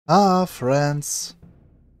Ah, friends.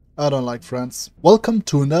 I don't like friends. Welcome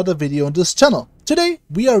to another video on this channel. Today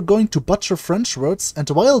we are going to butcher French words and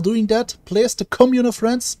while doing that, play as the commune of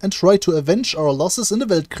France and try to avenge our losses in the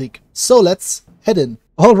Weltkrieg. So let's head in.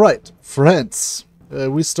 Alright, France.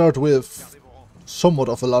 We start with somewhat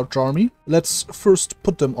of a large army. Let's first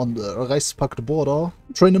put them on the Reichspakt border,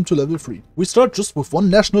 train them to level 3. We start just with one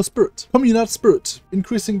national spirit, communal spirit,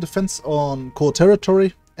 increasing defense on core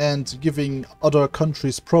territory and giving other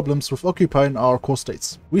countries problems with occupying our core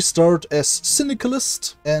states. We start as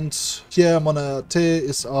syndicalist and Pierre Monate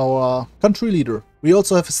is our country leader. We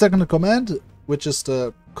also have a second in command, which is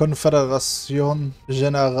the Confédération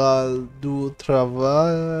Générale du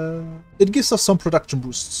Travail. It gives us some production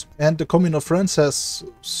boosts. And the Commune of France has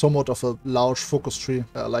somewhat of a large focus tree.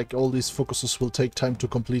 Like all these focuses will take time to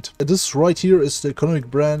complete. This right here is the economic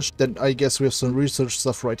branch. Then I guess we have some research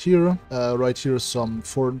stuff right here. Right here is some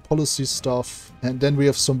foreign policy stuff. And then we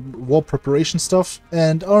have some war preparation stuff.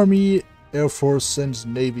 And army, air force and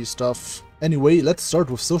navy stuff. Anyway, let's start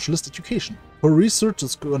with socialist education. For research,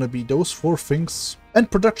 it's gonna be those 4 things. And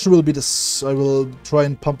production will be this. I will try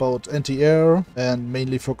and pump out anti-air and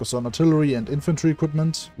mainly focus on artillery and infantry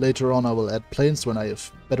equipment. Later on I will add planes when I have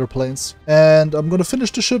better planes. And I'm gonna finish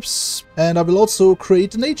the ships. And I will also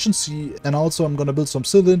create an agency. And also I'm gonna build some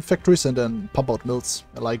civilian factories and then pump out mills,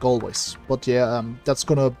 like always. But yeah, that's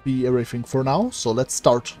gonna be everything for now. So let's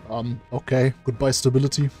start. Okay, goodbye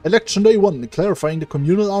stability. Election day 1, clarifying the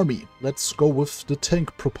communal army. Let's go with the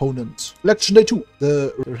tank proponent. Election day 2,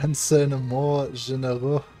 the renseignement généraux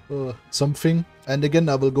something. And again,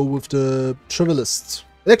 I will go with the travelist.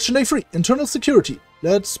 Election day 3, internal security.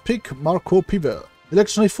 Let's pick Marco Piver.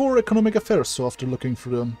 Election day 4, economic affairs. So after looking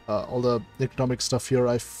through all the economic stuff here,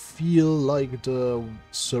 I feel like the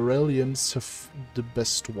Cerealians have the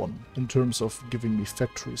best one in terms of giving me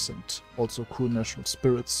factories and also cool national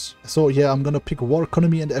spirits. So yeah, I'm gonna pick war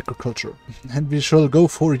economy and agriculture. And we shall go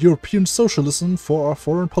for European socialism for our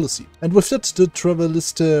foreign policy. And with that, the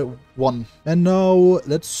travelist 1. And now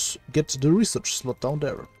let's get the research slot down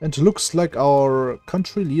there. And looks like our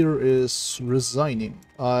country leader is resigning.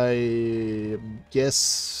 I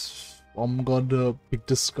guess I'm gonna pick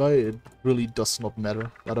this guy. It really does not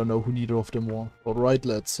matter. I don't know who neither of them are. Alright,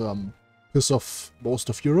 let's piss off most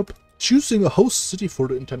of Europe. Choosing a host city for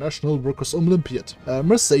the International Workers' Olympiad.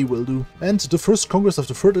 Marseille will do. And the first Congress of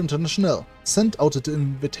the Third International. Sent out the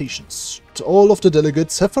invitations. All of the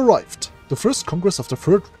delegates have arrived. The first Congress of the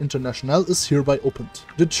Third International is hereby opened.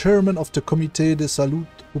 The chairman of the Comité de Salut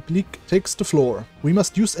Public takes the floor. We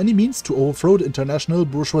must use any means to overthrow the international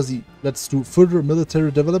bourgeoisie. Let's do further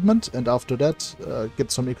military development and after that get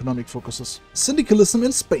some economic focuses. Syndicalism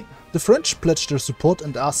in Spain. The French pledge their support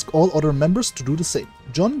and ask all other members to do the same.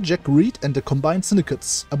 John Jack Reed and the combined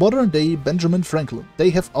syndicates. A modern-day Benjamin Franklin.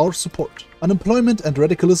 They have our support. Unemployment and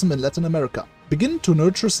radicalism in Latin America. Begin to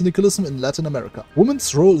nurture syndicalism in Latin America.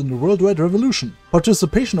 Women's role in the worldwide revolution.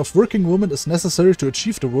 Participation of working women is necessary to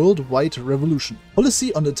achieve the worldwide revolution.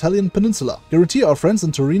 Policy on the Italian peninsula. Guarantee our friends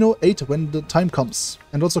in Torino aid when the time comes.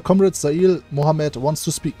 And also Comrade Sail Mohammed wants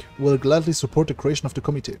to speak. Will gladly support the creation of the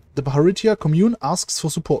committee. The Baharitia commune asks for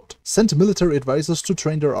support. Send military advisors to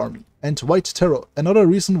train their army. And white terror, another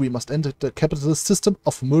reason we must end the capitalist system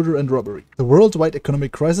of murder and robbery. The worldwide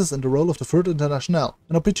economic crisis and the role of the Third International.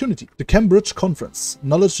 An opportunity. The Cambridge Conference.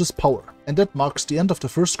 Knowledge is power. And that marks the end of the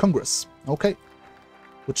first Congress. Okay.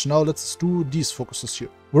 Which now let's do these focuses here.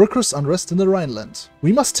 Workers' unrest in the Rhineland.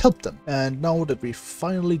 We must help them. And now that we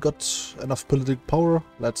finally got enough political power,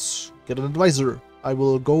 let's get an advisor. I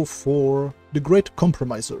will go for the Great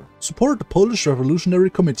Compromiser. Support the Polish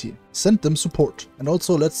Revolutionary Committee. Send them support. And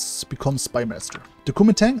also let's become spy master. The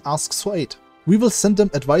Kuomintang asks for aid. We will send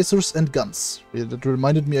them advisors and guns. Yeah, that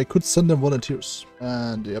reminded me I could send them volunteers.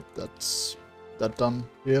 And yep, that's that done.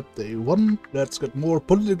 Yep, they won. Let's get more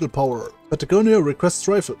political power. Patagonia requests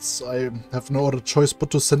rifles. I have no other choice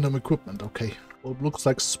but to send them equipment. Okay. Well, it looks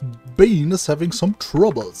like Spain is having some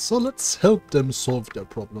trouble, so let's help them solve their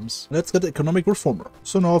problems. Let's get economic reformer.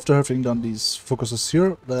 So now after having done these focuses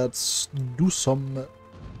here, let's do some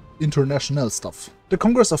international stuff. The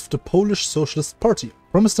Congress of the Polish Socialist Party.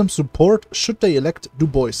 Promised them support should they elect Du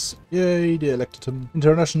Bois. Yay, they elected him.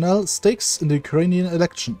 International stakes in the Ukrainian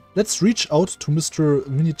election. Let's reach out to Mr.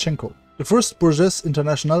 Vinichenko. The first Bourgeois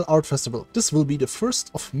International Art Festival. This will be the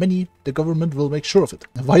first of many. The government will make sure of it.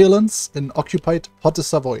 Violence in occupied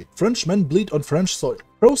Haute-Savoie. Frenchmen bleed on French soil.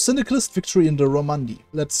 Pro-syndicalist victory in the Romandie.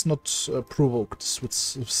 Let's not provoke the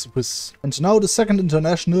Swiss. And now the Second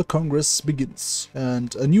International Congress begins.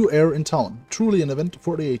 And a new era in town. Truly an event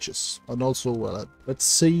for the ages. And also, well, let's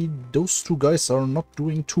say those two guys are not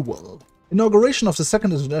doing too well. Inauguration of the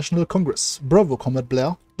Second International Congress. Bravo, Comrade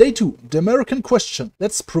Blair. Day 2. The American question.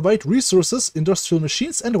 Let's provide resources, industrial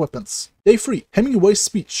machines and weapons. Day 3. Hemingway's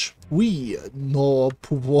speech. We no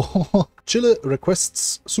pouvoir. Chile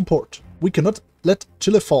requests support. We cannot let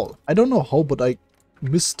Chile fall. I don't know how, but I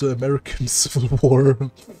missed the American Civil War.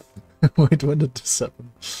 Wait, when did this happen?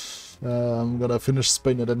 I'm gonna finish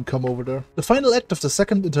Spain and then come over there. The final act of the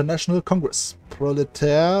Second International Congress.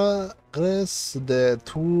 Prolétaires de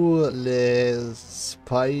tous les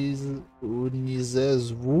pays unis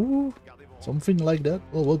vous? Something like that.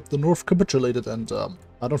 Oh, well, the North capitulated and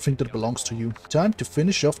I don't think that belongs to you. Time to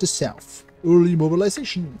finish off the South. Early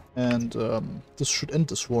mobilization. And this should end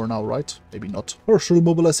this war now, right? Maybe not. Partial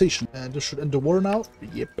mobilization. And this should end the war now?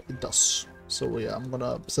 Yep, it does. So yeah, I'm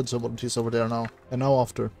gonna send some volunteers over there now. And now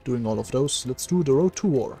after doing all of those, let's do the road to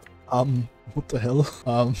war. What the hell?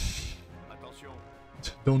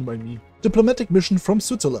 Don't mind me. Diplomatic mission from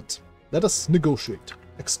Switzerland. Let us negotiate.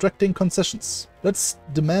 Extracting concessions. Let's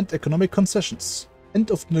demand economic concessions. End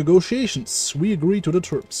of negotiations. We agree to the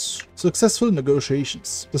terms. Successful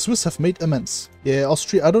negotiations. The Swiss have made amends. Yeah,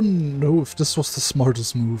 Austria, I don't know if this was the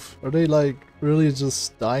smartest move. Are they like really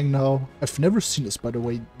just dying now? I've never seen this, by the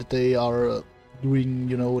way, that they are doing,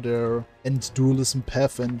 you know, their end dualism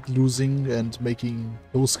path and losing and making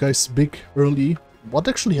those guys big early. What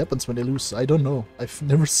actually happens when they lose? I don't know. I've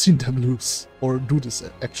never seen them lose or do this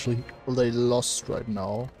actually. Well, they lost right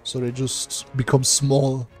now, so they just become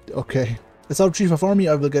small. Okay. As our chief of army,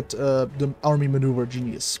 I will get the army maneuver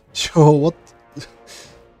genius. Yo, what?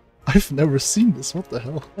 I've never seen this, what the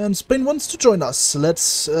hell? And Spain wants to join us.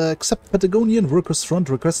 Let's accept Patagonian Workers' Front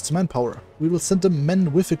requests manpower. We will send them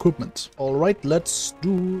men with equipment. Alright, let's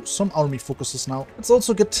do some army focuses now. Let's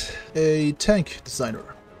also get a tank designer.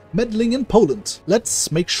 Meddling in Poland.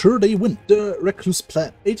 Let's make sure they win. The Recluse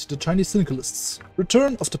Plan. Aid the Chinese syndicalists.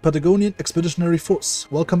 Return of the Patagonian Expeditionary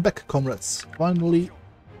Force. Welcome back, comrades. Finally,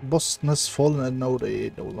 Boston has fallen and now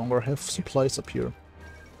they no longer have supplies up here.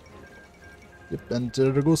 Yep, and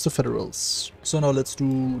there goes the Federals. So now let's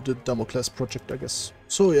do the Damocles project, I guess.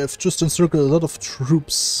 So yeah, I've just encircled a lot of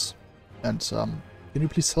troops. And can you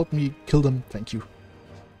please help me kill them? Thank you.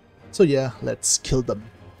 So yeah, let's kill them.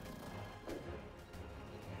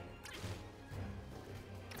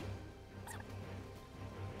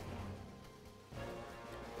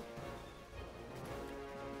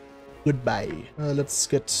 Goodbye. Let's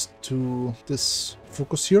get to this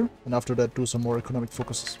focus here, and after that do some more economic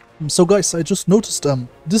focuses. So guys, I just noticed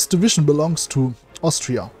this division belongs to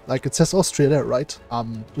Austria. Like it says Austria there, right?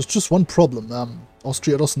 There's just one problem.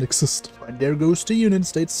 Austria doesn't exist. And there goes the Union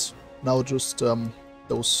States. Now just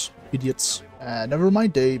those idiots. Never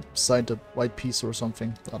mind, they signed a white peace or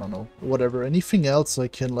something. I don't know. Whatever. Anything else I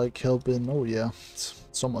can like help in? Oh yeah,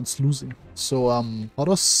 someone's losing. So how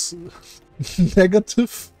does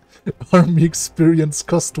negative army experience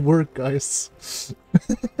cost work, guys?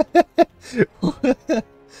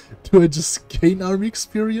 Do I just gain army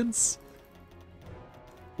experience?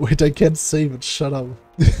 Wait, I can't save it, shut up.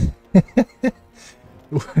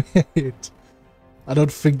 Wait. I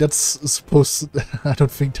don't think that's supposed to, I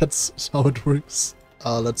don't think that's how it works.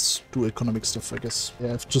 Let's do economic stuff, I guess.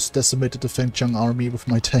 Yeah, I've just decimated the Fengjiang army with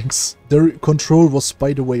my tanks. Their control was,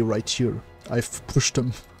 by the way, right here. I've pushed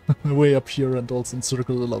them way up here and also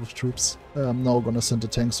encircled a lot of troops. I'm now gonna send the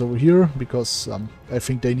tanks over here because I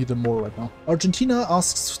think they need them more right now. Argentina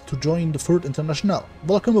asks to join the Third International.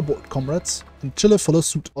 Welcome aboard, comrades. And Chile follows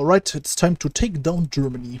suit. Alright, it's time to take down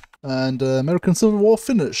Germany. And the American Civil War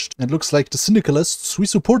finished. And looks like the syndicalists we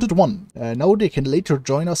supported won. Now they can later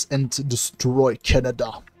join us and destroy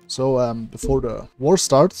Canada. So before the war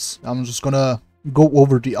starts, I'm just gonna go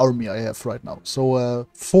over the army I have right now. So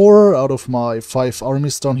 4 out of my 5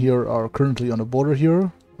 armies down here are currently on the border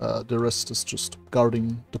here. The rest is just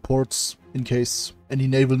guarding the ports in case any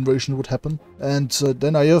naval invasion would happen. And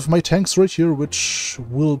then I have my tanks right here, which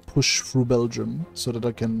will push through Belgium so that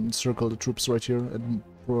I can circle the troops right here. And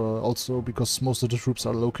also because most of the troops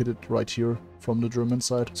are located right here from the German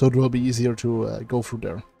side, so it will be easier to go through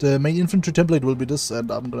there. The main infantry template will be this, and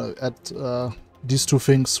I'm gonna add these 2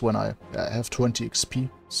 things when I have 20 XP.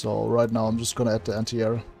 So right now I'm just gonna add the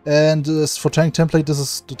anti-air. And as for tank template, this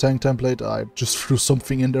is the tank template. I just threw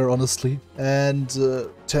something in there, honestly. And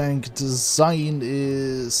tank design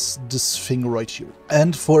is this thing right here.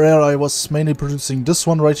 And for air, I was mainly producing this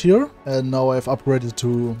one right here. And now I've upgraded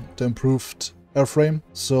to the improved airframe.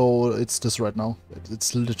 So it's this right now.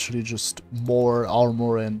 It's literally just more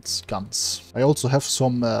armor and guns. I also have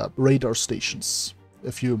some radar stations,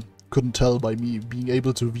 if you couldn't tell by me being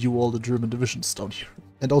able to view all the German divisions down here.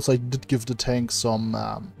 And also I did give the tank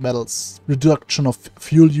some medals. Reduction of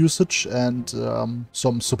fuel usage and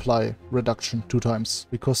some supply reduction 2 times.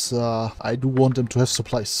 Because I do want them to have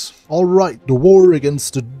supplies. Alright, the war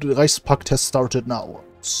against the Reichspakt has started now.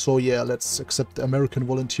 So yeah, let's accept the American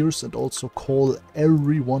volunteers and also call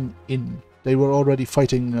everyone in. They were already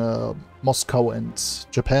fighting Moscow and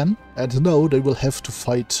Japan. And now they will have to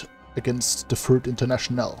fight against the Third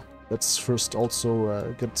International. Let's first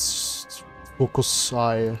also get focus.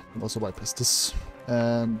 I can also bypass this.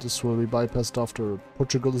 And this will be bypassed after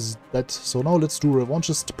Portugal is dead. So now let's do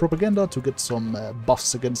revanchist propaganda to get some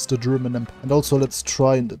buffs against the German Empire. And also let's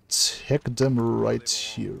try and attack them right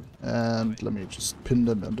here. And let me just pin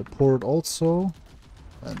them in the port also.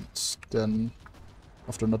 And then,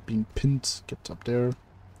 after not being pinned, get up there.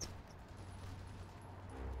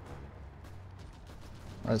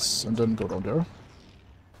 Nice, and then go down there.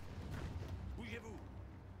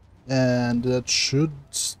 And that should,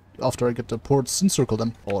 after I get the ports, encircle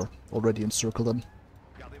them, or already encircle them.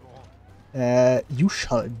 You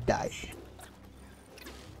shall die.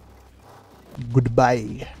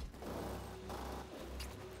 Goodbye.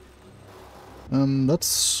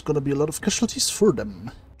 That's gonna be a lot of casualties for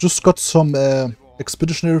them. Just got some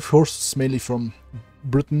expeditionary forces, mainly from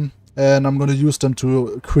Britain. And I'm gonna use them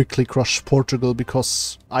to quickly crush Portugal,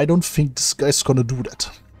 because I don't think this guy's gonna do that.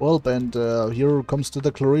 Well, and here comes the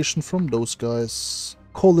declaration from those guys.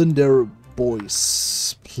 Call in their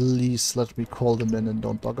boys. Please let me call them in and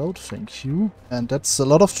don't bug out. Thank you. And that's a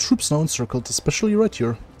lot of troops now encircled, especially right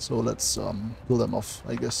here. So let's kill them off,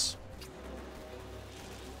 I guess.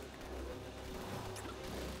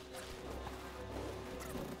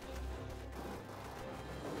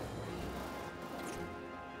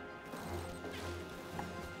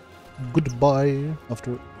 Goodbye.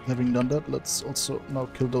 After having done that, let's also now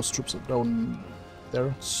kill those troops down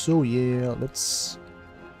there. So yeah, let's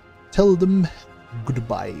tell them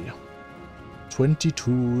goodbye.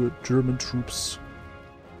 22 German troops.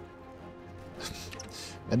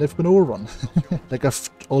 And they've been overrun. Like, I've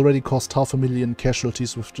already caused 500,000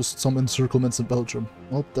 casualties with just some encirclements in Belgium.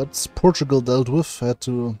 Well, that's Portugal dealt with. I had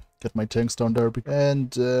to get my tanks down there.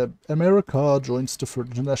 And America joins the Third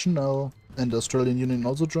International. And the Australian Union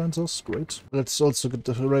also joins us. Great. Let's also get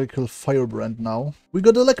the radical firebrand now. We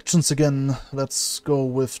got elections again. Let's go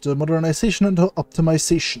with the modernization and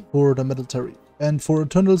optimization for the military. And for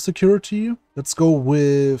internal security, let's go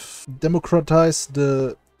with democratize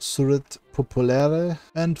the Suret Populaire.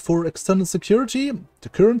 And for external security, the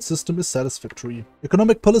current system is satisfactory.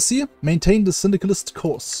 Economic policy, maintain the syndicalist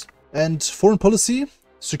course. And foreign policy,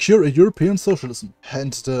 secure a European socialism.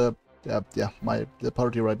 And the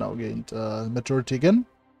party right now gained majority again.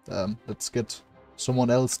 Let's get someone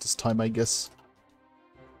else this time, I guess.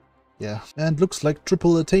 Yeah. And looks like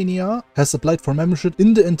Tripolitania has applied for membership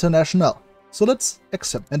in the International. So let's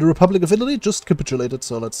accept. And the Republic of Italy just capitulated,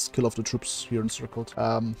 so let's kill off the troops here encircled.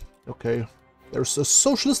 Okay. There's a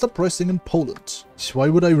socialist uprising in Poland. Why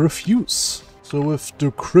would I refuse? So with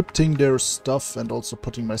decrypting their stuff and also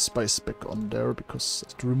putting my spies back on there, because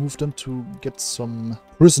to remove them to get some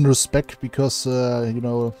prisoners back, because, you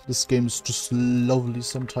know, this game is just lovely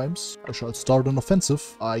sometimes. I shall start an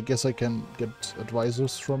offensive. I guess I can get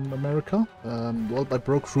advisors from America. Well, I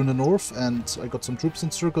broke through the north and I got some troops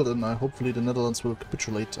encircled, and hopefully the Netherlands will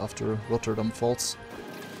capitulate after Rotterdam falls.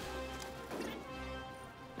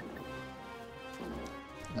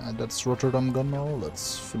 And that's Rotterdam gone now.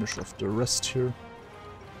 Let's finish off the rest here.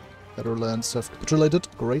 Netherlands have capitulated.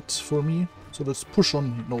 Great for me. So let's push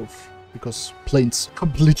on north, because planes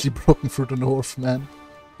completely broken through the north, man.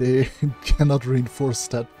 They cannot reinforce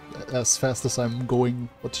that as fast as I'm going.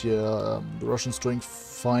 But yeah, the Russians doing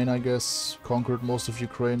fine, I guess. Conquered most of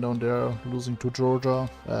Ukraine down there, losing to Georgia,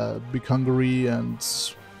 big Hungary, and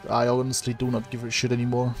I honestly do not give a shit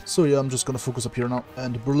anymore. So yeah, I'm just gonna focus up here now.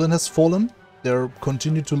 And Berlin has fallen. They're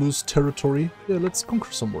continue to lose territory. Yeah, let's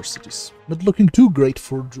conquer some more cities. Not looking too great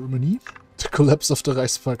for Germany. The collapse of the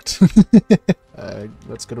Reichspakt.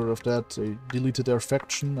 Let's get rid of that. They deleted their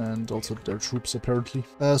faction and also their troops, apparently.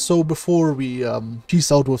 So before we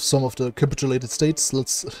peace out with some of the capitulated states,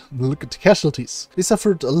 let's look at the casualties. They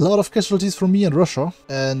suffered a lot of casualties from me and Russia,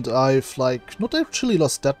 and I've, like, not actually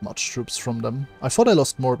lost that much troops from them. I thought I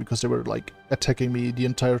lost more because they were, like, attacking me the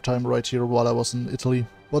entire time right here while I was in Italy.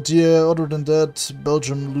 But yeah, other than that,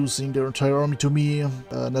 Belgium losing their entire army to me,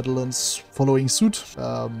 Netherlands following suit.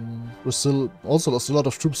 Brazil also lost a lot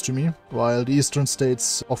of troops to me, while the eastern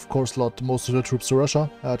states, of course, lost most of their troops to Russia.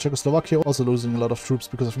 Czechoslovakia also losing a lot of troops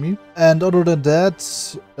because of me. And other than that,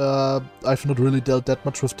 I've not really dealt that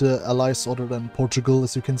much with the allies other than Portugal,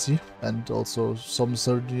 as you can see. And also some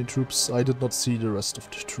Sardinian troops. I did not see the rest of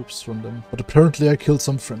the troops from them. But apparently I killed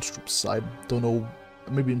some French troops. I don't know.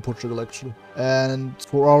 Maybe in Portugal, actually. And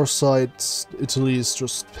for our side, Italy is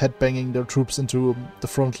just headbanging their troops into the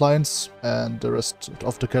front lines, and the rest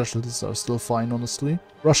of the casualties are still fine, honestly.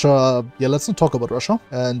 Russia, yeah, let's not talk about Russia.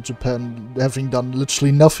 And Japan having done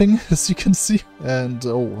literally nothing, as you can see. And,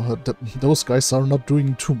 oh, those guys are not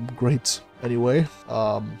doing too great anyway.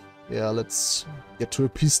 Yeah, let's get to a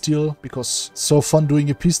peace deal, because it's so fun doing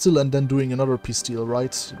a peace deal and then doing another peace deal,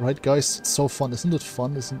 right? Right, guys? It's so fun. Isn't it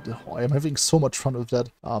fun? Isn't it? Oh, I'm having so much fun with that.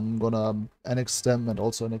 I'm gonna annex them and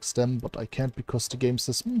also annex them, but I can't because the game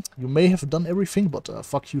says, you may have done everything, but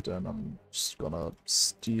fuck you then. I'm just gonna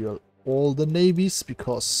steal all the navies,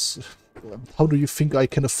 because how do you think I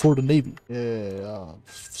can afford a navy? Yeah,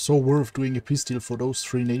 so worth doing a peace deal for those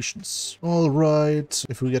 3 nations. Alright,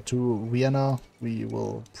 if we get to Vienna, we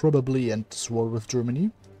will probably end this war with Germany.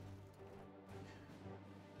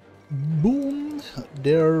 Boom,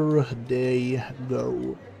 there they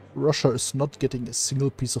go. Russia is not getting a single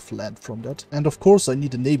piece of land from that. And of course I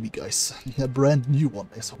need a navy, guys. A brand new one.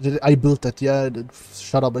 I built that, yeah,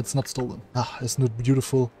 shut up, it's not stolen. Ah, isn't it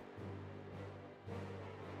beautiful?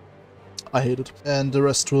 I hate it. And the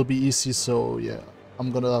rest will be easy, so yeah,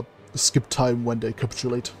 I'm gonna skip time when they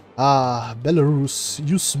capitulate. Ah, Belarus,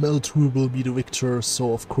 you smelled who will be the victor,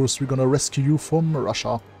 so of course we're gonna rescue you from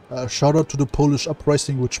Russia. Shout out to the Polish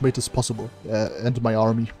uprising which made this possible, and my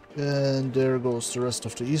army. And there goes the rest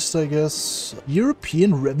of the East, I guess.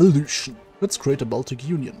 European Revolution. Let's create a Baltic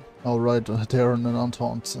Union. Alright, they're in an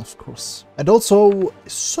entente, of course. And also,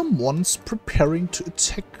 someone's preparing to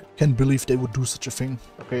attack. Can't believe they would do such a thing.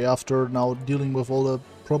 Okay, after now dealing with all the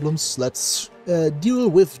problems, let's deal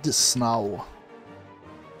with this now.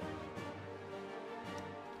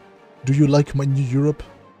 Do you like my new Europe?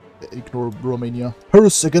 Ignore Romania.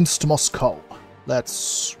 Paris against Moscow.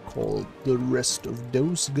 Let's call the rest of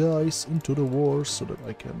those guys into the war so that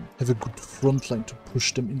I can have a good front line to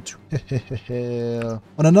push them into.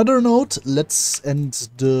 On another note, let's end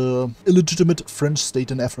the illegitimate French state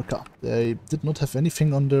in Africa. They did not have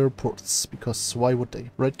anything on their ports, because why would they?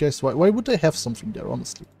 Right, guys? Why would they have something there,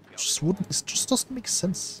 honestly? It just doesn't make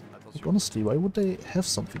sense. Like, honestly, why would they have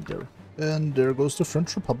something there? And there goes the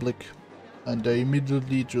French Republic. And they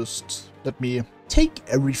immediately just let me take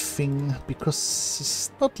everything, because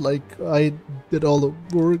it's not like I did all the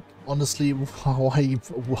work. Honestly, why?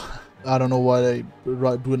 I don't know why they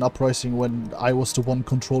do an uprising when I was the one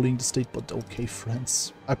controlling the state, but okay,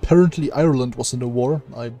 France. Apparently Ireland was in the war.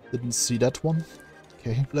 I didn't see that one.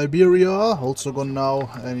 Okay. Liberia, also gone now.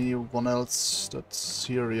 Anyone else that's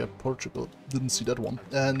here? Yeah, Portugal. Didn't see that one.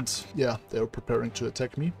 And yeah, they're preparing to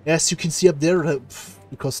attack me. As you can see up there,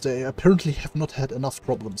 because they apparently have not had enough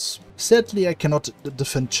problems. Sadly, I cannot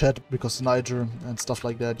defend Chad because Niger and stuff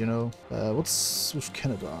like that, you know. What's with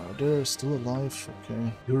Canada? They're still alive?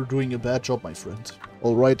 Okay. You're doing a bad job, my friend.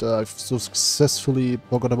 Alright, I've so successfully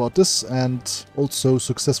forgot about this and also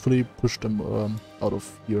successfully pushed them out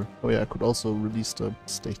of here. Oh yeah, I could also release the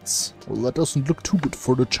states. Well, that doesn't look too good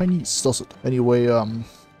for the Chinese, does it? Anyway,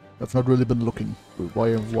 I've not really been looking. Why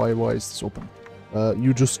is this open?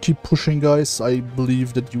 You just keep pushing, guys. I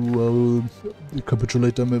believe that you will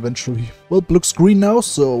capitulate them eventually. Well, it looks green now,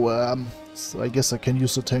 so I guess I can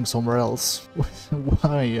use the tank somewhere else.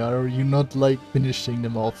 Why are you not, like, finishing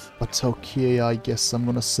them off? But okay, I guess I'm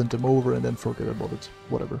gonna send them over and then forget about it.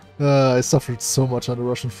 Whatever. I suffered so much on the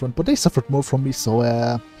Russian front, but they suffered more from me, so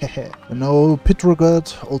hehe. And now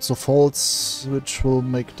Petrograd also falls, which will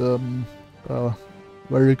make them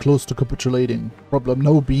very close to capitulating. Problem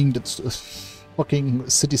now being that fucking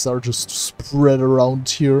cities are just spread around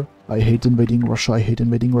here. I hate invading Russia, I hate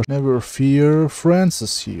invading Russia. Never fear, France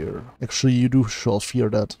is here. Actually, you do shall fear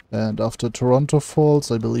that. And after Toronto falls,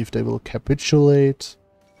 I believe they will capitulate.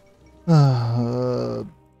 Or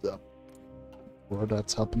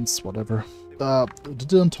that happens, whatever. Did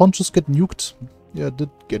the Entente just get nuked? Yeah, it did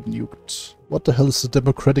get nuked. What the hell is the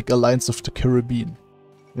Democratic Alliance of the Caribbean?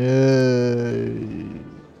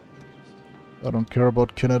 I don't care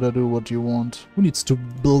about Canada, do what you want. Who needs to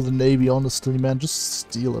build a navy, honestly, man? Just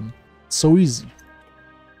steal them. It's so easy.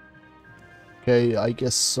 Okay, I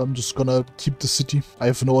guess I'm just gonna keep the city. I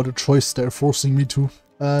have no other choice, they're forcing me to.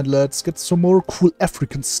 And let's get some more cool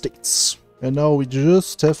African states. And now we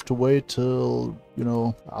just have to wait till, you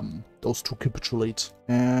know, those two capitulate.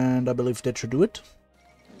 And I believe that should do it.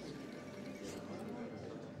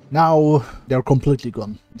 Now they're completely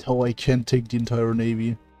gone. Now I can't take the entire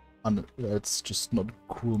navy. And that's just not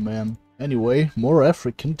cool, man. Anyway, more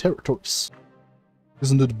African territories.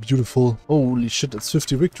 Isn't it beautiful? Holy shit, that's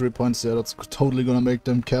 50 victory points there. That's totally gonna make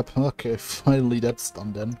them cap. Okay, finally that's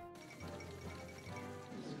done then.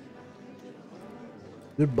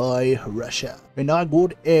 Goodbye, Russia. And I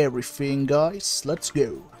got everything, guys. Let's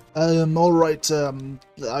go. Alright,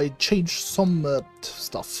 I changed some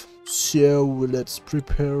stuff. So let's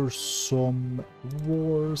prepare some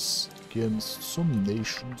wars against some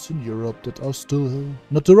nations in Europe that are still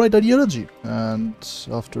not the right ideology. And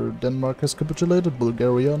after Denmark has capitulated,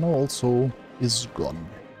 Bulgaria now also is gone.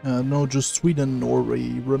 No, just Sweden,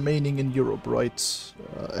 Norway remaining in Europe, right?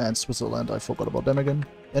 And Switzerland, I forgot about them again.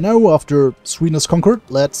 And now, after Sweden is conquered,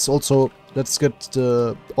 let's get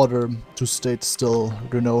the other two states still,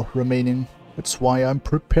 you know, remaining. That's why I'm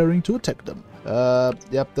preparing to attack them.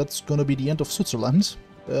 Yep, that's gonna be the end of Switzerland.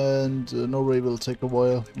 And Norway will take a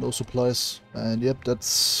while, no supplies. And yep,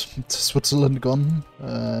 that's Switzerland gone.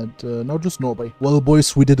 And now just Norway. Well,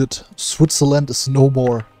 boys, we did it. Switzerland is no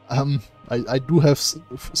more. I do have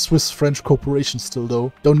Swiss-French cooperation still,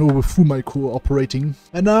 though. Don't know with whom I'm cooperating.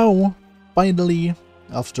 And now, finally,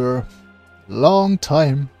 after a long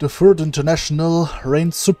time, the Third International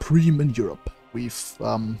reigns supreme in Europe. We've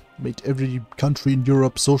made every country in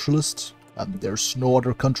Europe socialist. There's no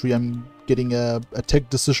other country I'm getting a tech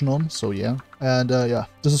decision on, so yeah. And yeah,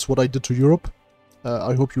 this is what I did to Europe.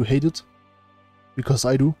 I hope you hate it, because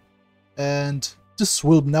I do. And this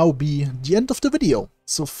will now be the end of the video.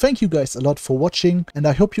 So thank you guys a lot for watching, and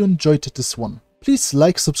I hope you enjoyed this one. Please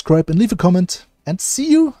like, subscribe and leave a comment, and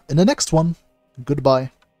see you in the next one.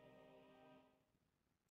 Goodbye.